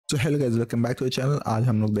तो hello guys, welcome back to the channel. आज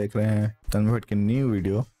हम लोग देख रहे हैं तन्मय भट्ट की न्यू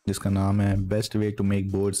वीडियो जिसका नाम है best way to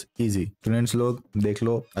make boards easy. Students लोग देख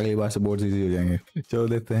लो, अगली बार से बोर्ड्स इजी हो जाएंगे। चलो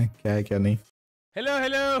देखते हैं क्या है क्या नहीं। Hello,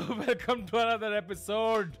 welcome to another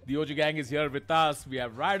episode. The OG gang is here with us. We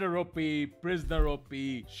have Rider OP, Prisoner OP,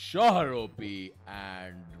 Shohar OP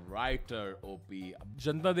and Writer OP. अब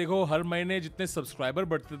जनता देखो, हर महीने जितने सब्सक्राइबर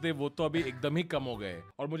बढ़ते थे वो तो अभी एकदम ही कम हो गए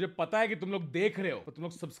और मुझे पता है कि तुम लोग देख रहे हो पर तुम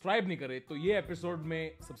लोग सब्सक्राइब नहीं करे, तो ये एपिसोड में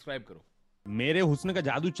सब्सक्राइब करो। मेरे हुस्न का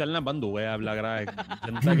जादू चलना बंद हो गया अब लग रहा है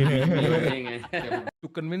जनता के लिए। To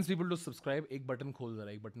convince people to subscribe, एक बटन खोल,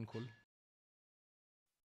 जरा एक बटन खोल।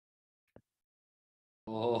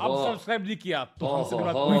 अब सब्सक्राइब नहीं किया तो हमसे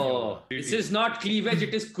बात कोई नहीं होगा। This is not cleavage,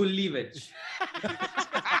 it is cleavage.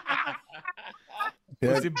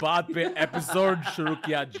 इसी बात पे एपिसोड शुरू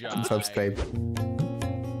किया जाए। सब्सक्राइब।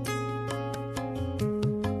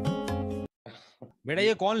 बेटा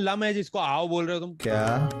ये कौन लम है जिसको आओ बोल रहे हो तुम? क्या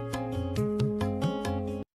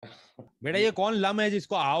बेटा ये कौन लम है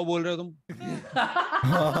जिसको आओ बोल रहे हो तुम?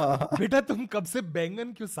 बेटा तुम कब से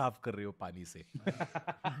बैंगन क्यों साफ कर रहे हो पानी से?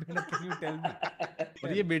 बेटा can you tell me? और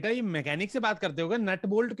ये बेटा ये मैकेनिक से बात करते होगे, नट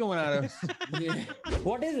बोल्ट क्यों बना रहे हो?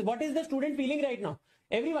 What is the student feeling right now?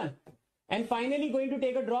 Everyone, and finally going to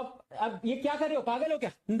take a drop. अब ये क्या कर रहे हो? पागल हो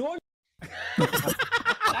क्या? Don't.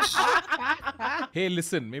 Hey,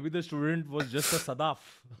 listen, maybe the student was just a sadaf,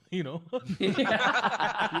 you know.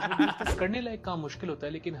 करने लायक काम मुश्किल होता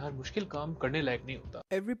है लेकिन हर मुश्किल काम करने लायक नहीं होता।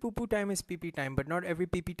 Every poo-poo time is pee-pee time, but not every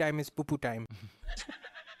pee-pee time is poo-poo time.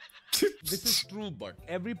 This is true, but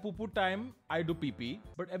every poo-poo time I do pee-pee,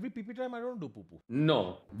 but every pee-pee time I don't do poo-poo. No,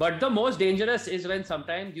 but the most dangerous is when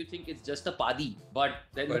sometimes you think it's just a padi, but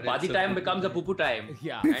then the padi time becomes a poo-poo time.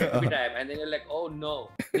 Yeah. And pee-pee time, and then you're like, oh no.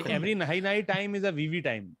 Every nahi time is a VV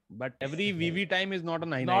time, but every VV time is not a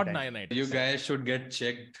nahi Not time. nine. You guys should get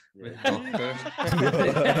checked with doctor.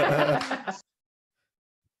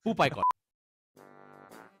 Poop icon.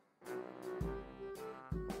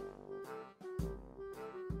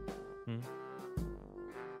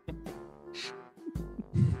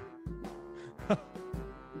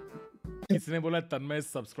 किसने बोला तन्मय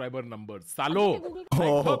subscriber number? सालो।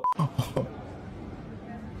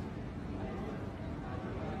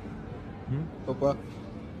 Burger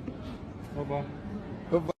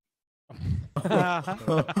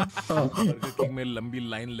king में लंबी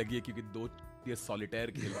line लगी है क्योंकि दो ये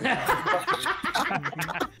सॉलिटेयर खेल रहे हैं।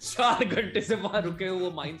 4 घंटे से वहां रुके हो,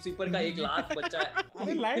 वो माइनस्वीपर का 1 लाख बच्चा है।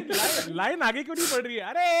 अरे लाइन आगे क्यों नहीं बढ़ रही है?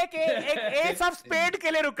 अरे एक सब स्पेड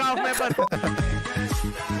के लिए रुका हूं मैं बस।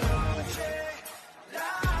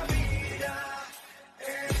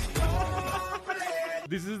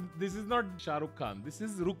 This is not Shahrukh Khan. This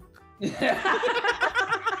is रुक।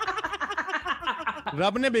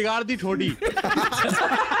 रब ने बिगाड़ दी ठोडी।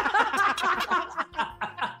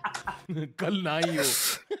 कल ना ही हो।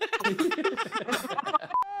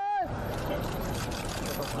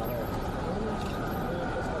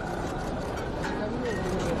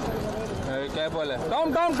 क्या बोला? तो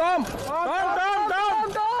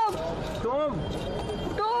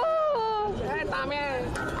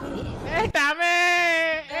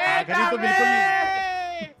बिल्कुल नहीं।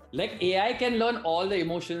 Like AI can learn all the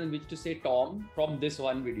emotions in which to say Tom from this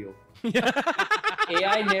one video.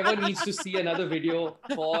 AI never needs to see another video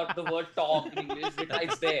for the word Tom in English.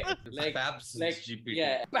 It's there. Like Babs like GPT.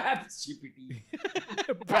 Yeah, Babs GPT.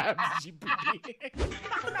 Babs GPT.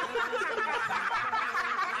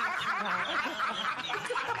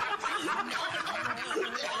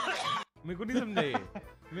 मेरे को नहीं समझा ये।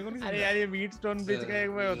 मेरे को नहीं समझा। अरे यार ये वीट स्टोन ब्रिज का एक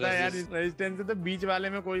वो होता है यार, रेजिस्टेंस से तो बीच वाले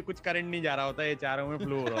में कोई कुछ करंट नहीं जा रहा होता है, ये चारों में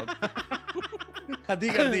फ्लो हो रहा होता है। खदी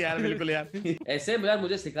कर दी यार बिल्कुल यार। ऐसे यार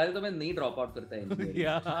मुझे सिखा दे तो मैं नहीं ड्रॉप आउट करता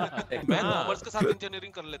इंजीनियरिंग। मैं कॉमर्स के साथ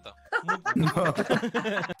इंजीनियरिंग कर लेता।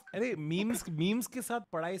 अरे मीम्स के साथ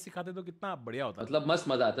पढ़ाई सिखाते तो कितना बढ़िया होता। मतलब मस्त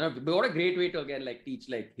मजा आता है ना। What a great way to again like teach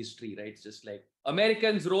like history, right? It's just like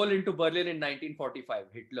Americans roll into Berlin in 1945.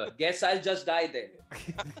 Hitler. Guess I'll just die then.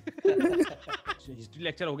 History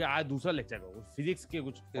lecture हो गया, आज दूसरा लेक्चर होगा फिजिक्स के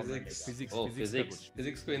कुछ।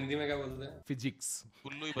 फिजिक्स को हिंदी में क्या बोलते हैं? फिजिक्स।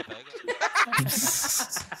 गुल्लू ही बताएगा।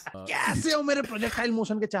 कैसे हो मेरे प्रोजेक्टाइल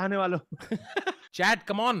मोशन के चाहने वालों? चैट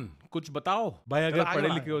कम ऑन, कुछ बताओ भाई। अगर पढ़े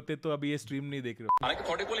लिखे होते तो अभी ये स्ट्रीम नहीं देख रहे हो। हालांकि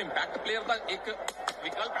थोड़े इंपैक्ट प्लेयर का एक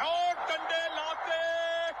विकल्प है। और डंडे लाते,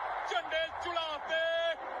 झंडे चुड़ाते,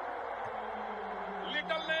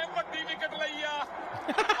 लिटल ने बड़ी विकेट लिया।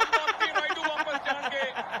 वापस जान के।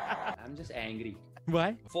 I'm just angry. Why?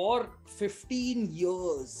 For 15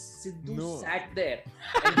 years, Sidhu sat there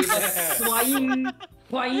and they were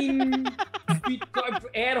swine.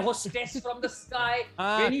 air hostess from the sky.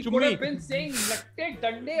 When he could have been saying latte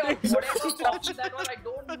dande or whatever coffee that was, I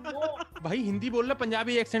don't know. भाई हिंदी बोल रहा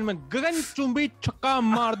Punjabi accent में, गगन चुंबी छक्का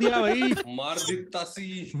मार दिया भाई, मार दिता सी।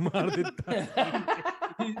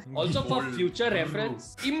 Also for future reference,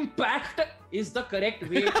 impact is the correct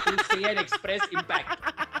way to say and express impact.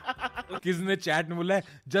 किसने चैट में बोला है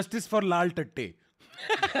जस्टिस फॉर लाल टट्टे?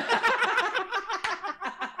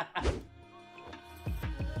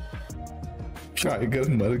 टाइगर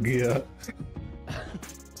मर गया।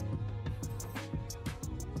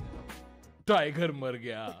 टाइगर मर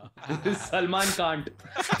गया। Salman can't.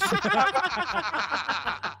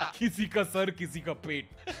 किसी का सर किसी का पेट।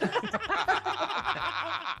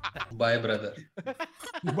 Bye brother.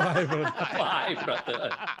 Bye brother. Bye, brother.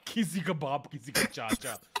 किसी का बाप किसी का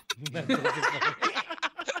चाचा।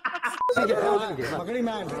 भाभी को साथ नहीं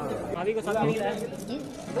लाए। भाभी को साथ नहीं लाए।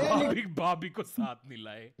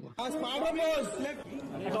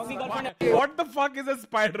 Doggy girlfriend. What the fuck is a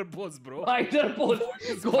spider pose, bro? Spider pose.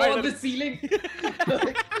 Go on the ceiling.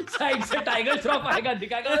 Side से टाइगर श्रॉफ आएगा,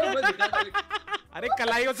 दिखाएगा। अरे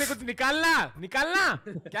कलाइयों से कुछ निकालना, निकालना।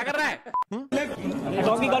 क्या कर रहा है?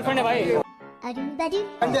 डॉगी गर्लफ्रेंड है भाई। Zandia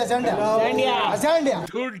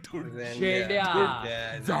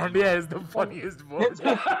is the funniest word.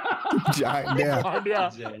 Zandia.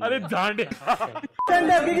 अरे Zandia.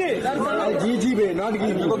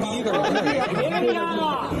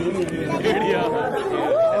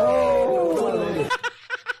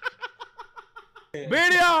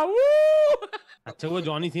 भेड़िया। अच्छा वो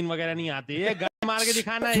जॉनी सीन वगैरह नहीं आते, ये गन मार के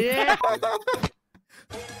दिखाना ये।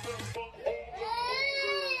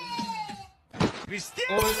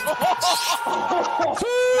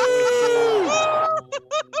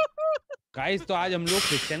 गाइस तो आज हम लोग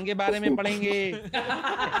क्रिश्चियन के बारे में पढ़ेंगे।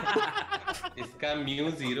 इसका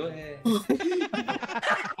म्यू 0 है।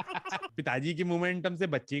 पिताजी की मोमेंटम से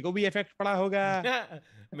बच्चे को भी इफेक्ट पड़ा होगा।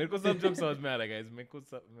 मेरे को सब जब समझ में आ रहा है गाइस, मेरे को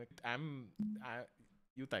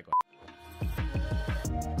you type.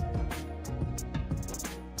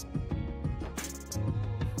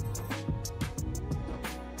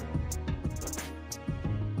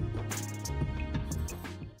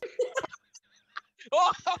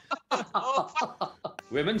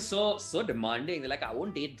 Women so demanding. They're like, I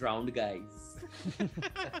won't date drowned guys.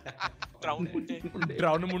 Drown munde.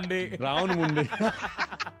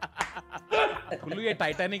 Kullu, ये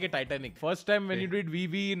Titanic है Titanic. First time when you did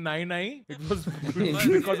VV 99, it was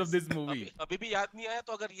because of this movie. अभी भी याद नहीं आया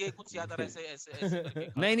तो अगर ये कुछ याद आ रहा है ऐसे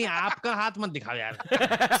नहीं आपका हाथ मत दिखाओ यार।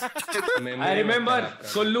 I remember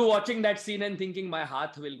Kullu watching that scene and thinking my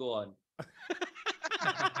heart will go on.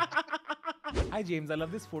 Hi James, I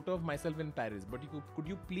love this photo of myself in Paris, but could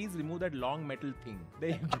you please remove that long metal thing?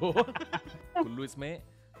 There you go. Kullu इसमें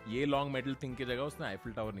ये long metal thing की जगह उसने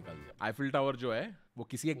Eiffel Tower निकाल दिया। Eiffel Tower जो है वो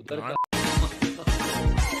किसी एक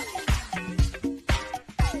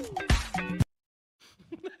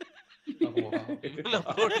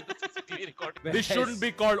This shouldn't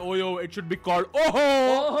be called Oyo, it should be called Oho.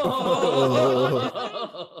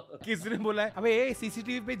 किसने बोला है? अबे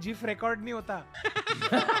सीसीटीवी पे जिफ रिकॉर्ड नहीं होता।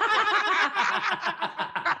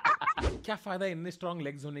 क्या फायदा इतने स्ट्रॉन्ग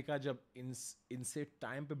लेग्स होने का जब इनसे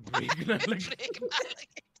टाइम पे ब्रेक ना लगे?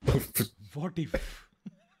 What if?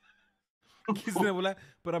 किसने बोला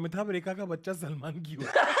पर अमिताभ रेखा का बच्चा सलमान की हो?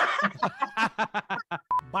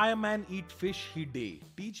 Buy a man eat fish he day.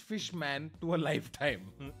 Teach fish man to a lifetime.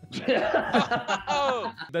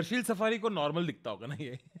 Darsheel safari को नॉर्मल दिखता होगा ना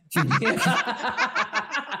ये?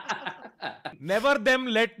 Never them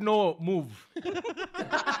let no move.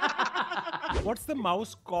 What's the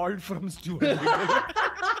mouse called from Stuart?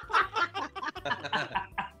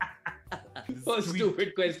 Oh,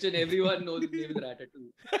 stupid question. Everyone knows his name is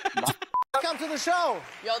Ratatouille. Welcome to the show.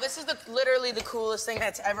 Yo, this is literally the coolest thing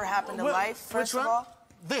that's ever happened in life. First of all,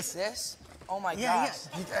 this. Oh my gosh. Yeah.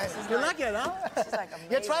 You like it, huh? This is like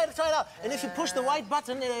amazing. Yeah, try it out. And if you push the white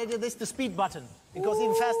button, this is the speed button. It goes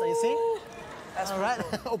even faster. You see? That's all right.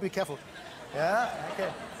 cool. Oh, be careful. Yeah. Okay.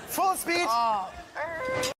 Full speed. Oh.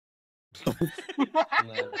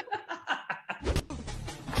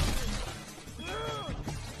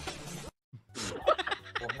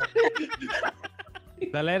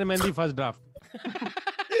 Daler Mehndi first draft.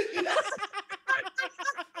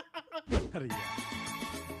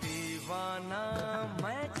 दीवाना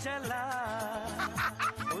मैं चला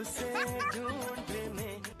उसे ढूंढने।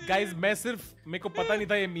 Guys मैं सिर्फ मेरे को पता नहीं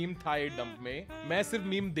था ये मीम था ये डंप में। मैं सिर्फ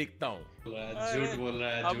मीम देखता हूँ। झूठ बोल रहा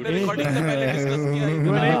है। हमने रिकॉर्डिंग से पहले डिस्कस किया है।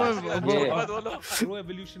 Pro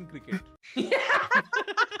evolution cricket.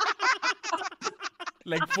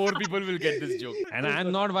 Like 4 people will get this joke. And I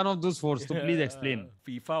am not one of those 4, so please explain.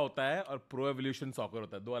 FIFA होता है और प्रो एवोल्यूशन सॉकर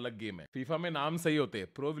होता है, 2 अलग गेम है। FIFA में नाम सही होते हैं,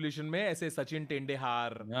 प्रो एवोल्यूशन में ऐसे सचिन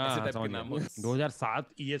टेंडुलकर ऐसे टाइप के नाम होते हैं। 2007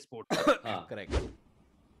 EA Sport। करेक्ट।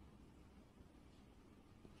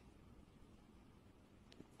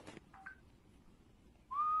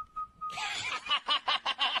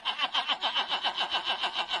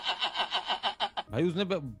 भाई उसने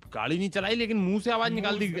गाड़ी नहीं चलाई लेकिन मुंह से आवाज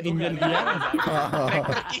निकाल दी इंजन की।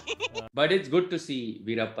 But it's good to see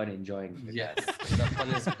Veerappan enjoying it. Yes, Veerappan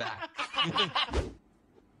is back.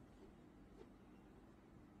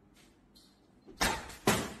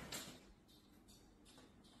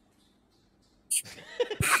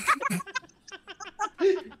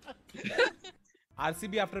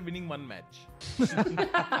 RCB after winning 1 match.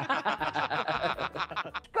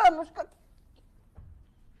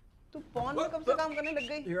 तू फोन में कब से काम करने लग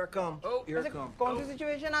गई? Here I come. Here I come. कौन सी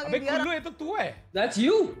सिचुएशन आ अबे गई यार? कुल्लू ये तो तू है। That's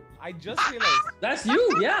you. I just realized. That's you.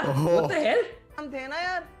 Yeah. What the hell? हम थे ना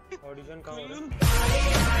यार। Audition का हो रहा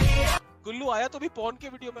है। कुल्लू आया तो भी पॉन के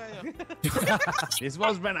वीडियो में आया। This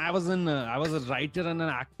was when I was a writer and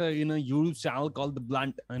an actor in a YouTube channel called The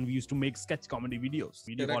Blunt, and we used to make sketch comedy videos.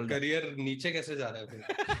 तेरा करियर नीचे कैसे जा रहा है फिर?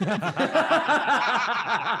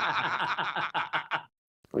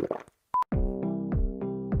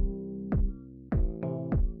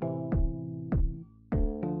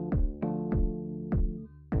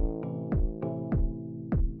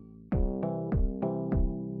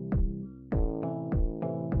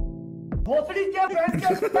 भोसड़ी क्या बहन के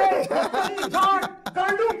पे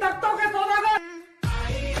गांडू तख्तों के सौदागर।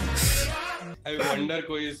 I wonder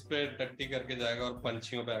कोई इस पे टट्टी करके जाएगा और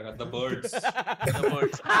पंछियों पे आएगा। The birds. The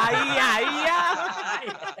birds. आइया।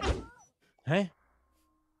 हैं?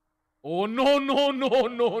 Oh no no no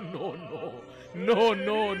no no no no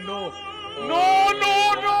no no no no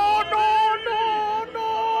no no no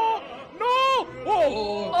no no oh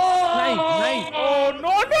नहीं नहीं oh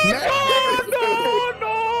no no no no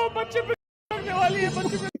no बच्चे पे लगने वाली है,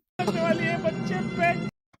 बच्चे पे लगने वाली है, बच्चे पे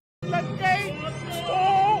लग गई।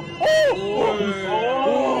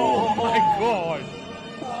 oh my god।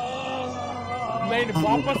 नहीं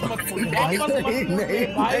वापस मत बोल, वापस मत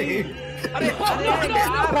भाई। अरे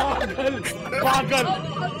पागल पागल।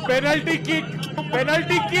 Penalty kick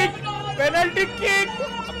penalty kick penalty kick.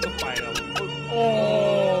 अब तो पाएगा।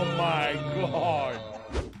 Oh my God.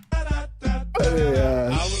 अरे यार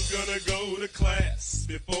I was gonna go to class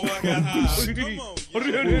before I got high.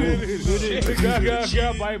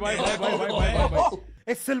 Bye bye bye bye bye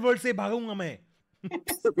bye. Excel word से भागूंगा मैं।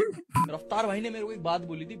 रफ्तार भाई ने मेरे को एक बात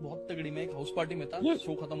बोली थी बहुत तगड़ी। मैं एक हाउस पार्टी में था,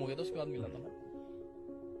 शो खत्म हो गया था, उसके बाद मिला था मैं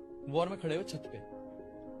वॉर में खड़े हुए छत पे।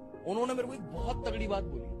 उन्होंने मेरे को एक बहुत तगड़ी बात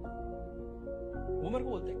बोली। वो मेरे को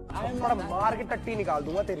बोलते थोड़ा मार के टट्टी निकाल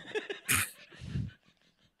दूंगा तेरी।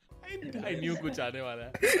 I knew कुछ आने वाला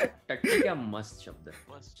है। टट्टी क्या मस्त शब्द है।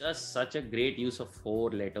 Just such a great use of 4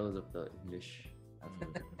 letters of the English.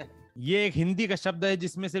 ये एक हिंदी का शब्द है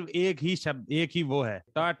जिसमें सिर्फ एक ही शब्द, एक ही वो है,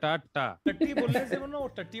 टा टा टा। टट्टी बोलने से वो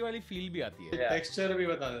टट्टी वाली फील भी आती है। टेक्सचर भी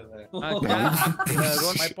बता देता है।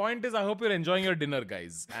 My point is I hope you're enjoying your dinner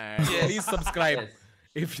guys and please subscribe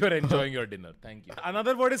if you're enjoying your dinner. Thank you.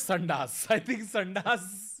 Another word is sandas. I think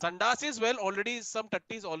sandas is well already some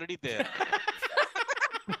tatty is already there.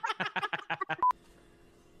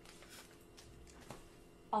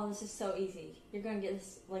 Oh, this is so easy. You're gonna get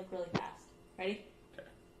this like really fast. Ready? Okay.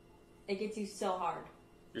 It gets you so hard.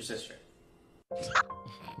 Your sister.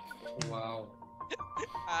 Wow.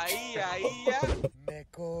 मैं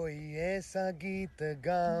कोई ऐसा गीत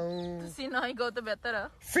गाऊं। ਤੁਸੀਂ ਨਾ ਹੀ ਗਾਓ ਤਾਂ ਬਿਹਤਰ ਆ।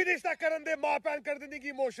 फिनिश ना करन दे मां पैन कर देने की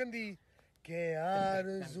इमोशन दी के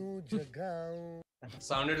आरज़ू जगाऊं।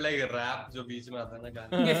 Sounded like a rap जो बीच में आता है ना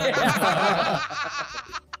गाने।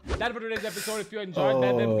 That for today's episode. If you enjoyed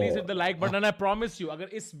that, then please hit the like button. And I promise you, अगर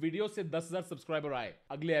इस वीडियो से 10,000 सब्सक्राइबर आए,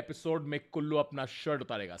 अगले एपिसोड में कुल्लू अपना shirt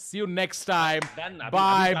उतारेगा। See you next time.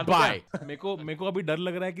 Bye bye. मेरे को अभी डर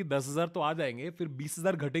लग रहा है कि 10,000 तो आ जाएंगे, फिर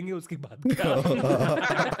 20,000 घटेंगे उसके बाद क्या?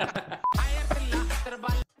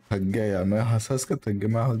 थक गया यार मैं, हंस के थक गया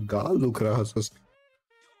मैं, गाल दुख रहा हंस के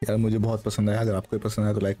यार। मुझे बहुत पसंद आया। अगर आपको पसंद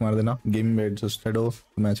आया तो लाइक मार देना। गेमिंग में इंटरेस्टेड हो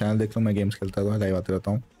तो मैं चैनल देख लो, मैं गेम्स खेलता हूँ, लाइव आते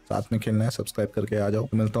रहता हूँ, साथ में खेलना है, सब्सक्राइब करके आ जाओ।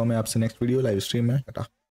 मिलता हूँ मैं आपसे नेक्स्ट वीडियो लाइव स्ट्रीम में। टाटा।